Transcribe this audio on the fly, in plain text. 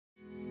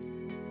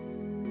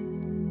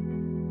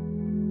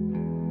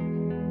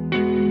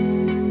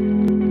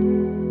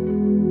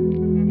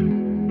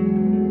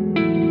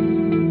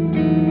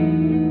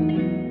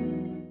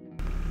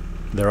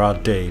there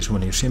are days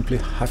when you simply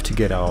have to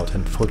get out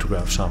and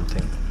photograph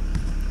something.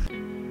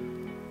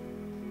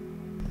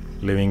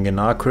 Living in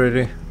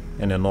Akureyri,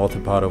 in the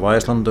northern part of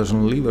Iceland,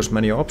 doesn't leave us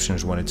many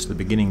options when it's the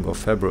beginning of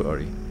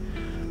February.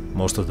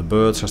 Most of the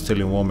birds are still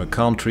in warmer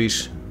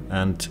countries,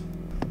 and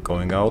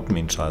going out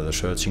means either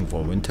searching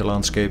for winter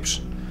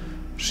landscapes,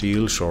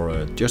 seals,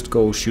 or just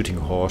go shooting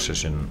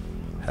horses in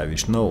heavy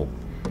snow.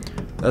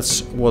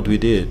 That's what we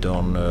did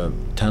on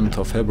 10th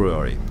of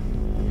February.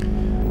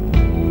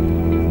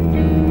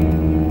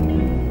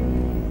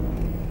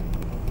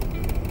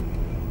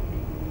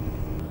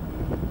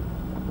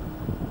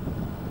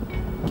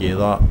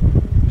 Gyða,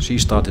 she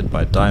started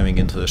by diving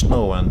into the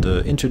snow and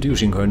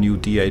introducing her new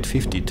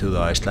D850 to the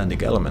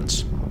Icelandic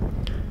elements.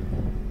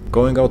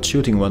 Going out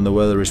shooting when the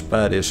weather is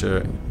bad is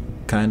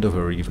kind of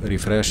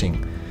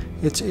refreshing.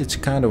 It's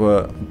kind of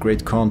a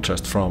great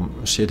contrast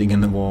from sitting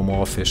in the warm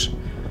office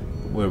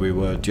where we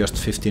were just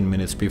 15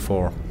 minutes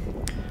before.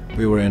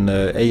 We were in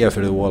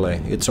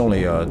Eyjafjörður. It's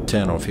only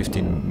 10 or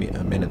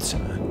 15 minutes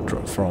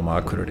from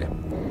Akureyri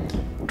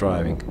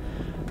driving.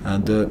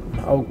 And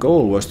our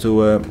goal was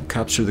to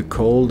capture the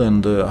cold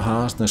and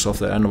harshness of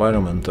the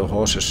environment the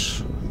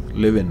horses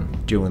live in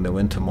during the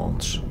winter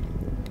months.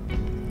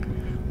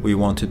 We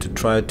wanted to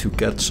try to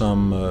get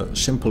some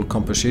simple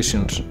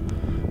compositions,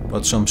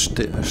 but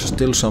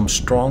still some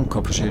strong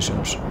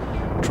compositions,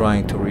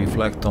 trying to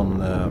reflect on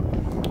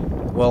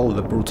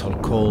the brutal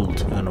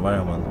cold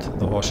environment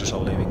the horses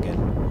are living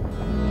in.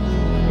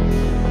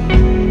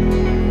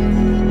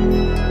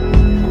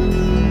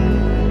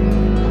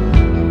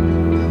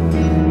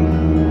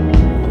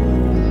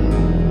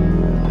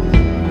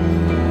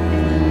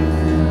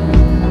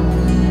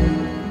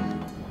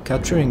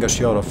 Capturing a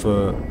shot of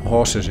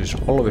horses is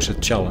always a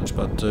challenge,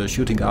 but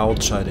shooting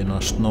outside in a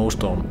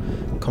snowstorm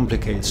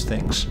complicates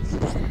things.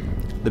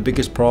 The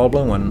biggest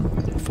problem when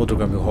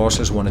photographing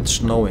horses when it's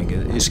snowing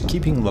is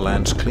keeping the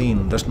lens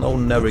clean. The snow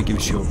never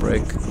gives you a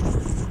break.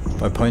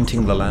 By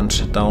pointing the lens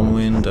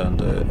downwind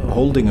and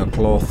holding a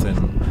cloth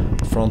in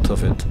front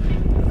of it,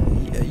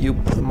 you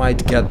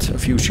might get a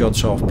few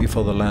shots off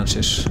before the lens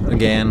is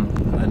again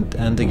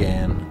and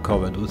again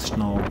covered with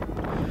snow.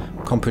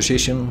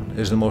 Composition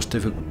is the most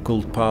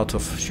difficult part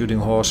of shooting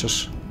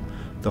horses.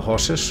 The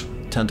horses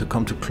tend to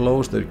come too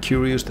close, they're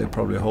curious, they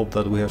probably hope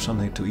that we have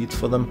something to eat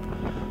for them,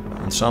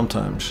 and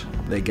sometimes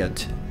they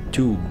get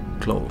too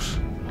close.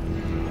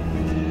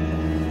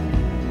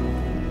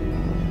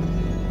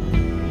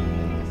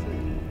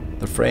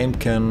 The frame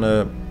can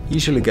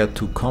easily get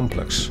too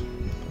complex.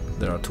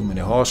 There are too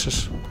many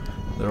horses,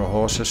 there are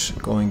horses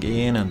going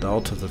in and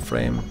out of the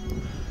frame,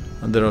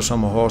 and there are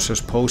some horses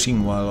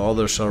posing while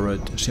others are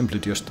simply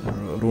just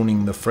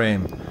ruining the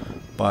frame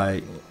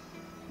by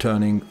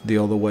turning the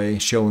other way,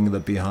 showing the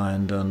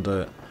behind, and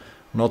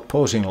not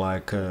posing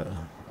like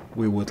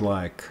we would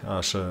like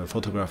as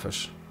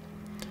photographers.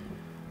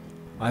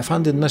 I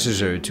find it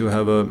necessary to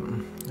have a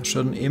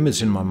certain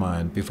image in my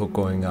mind before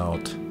going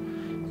out,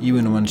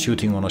 even when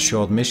shooting on a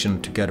short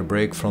mission to get a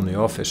break from the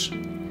office.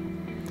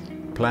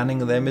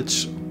 Planning the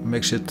image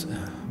makes it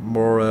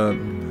more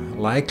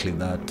likely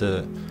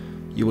that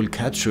you will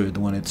capture it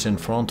when it's in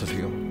front of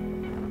you.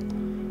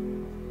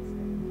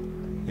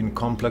 In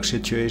complex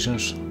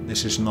situations,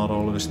 this is not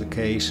always the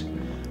case.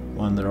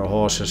 When there are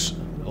horses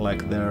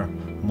like they're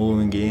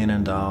moving in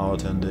and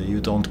out and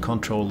you don't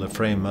control the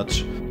frame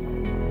much.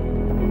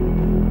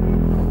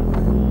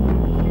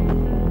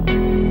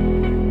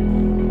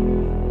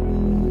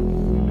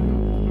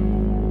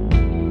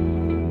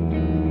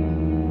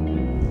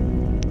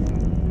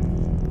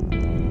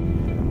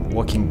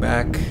 Walking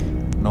back,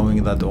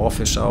 knowing that the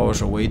office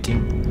hours are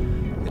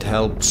waiting, it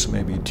helps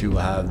maybe to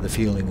have the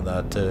feeling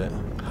that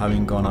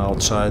having gone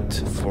outside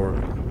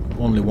for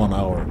only 1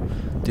 hour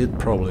did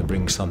probably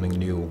bring something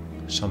new,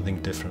 something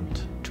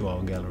different to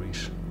our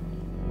galleries.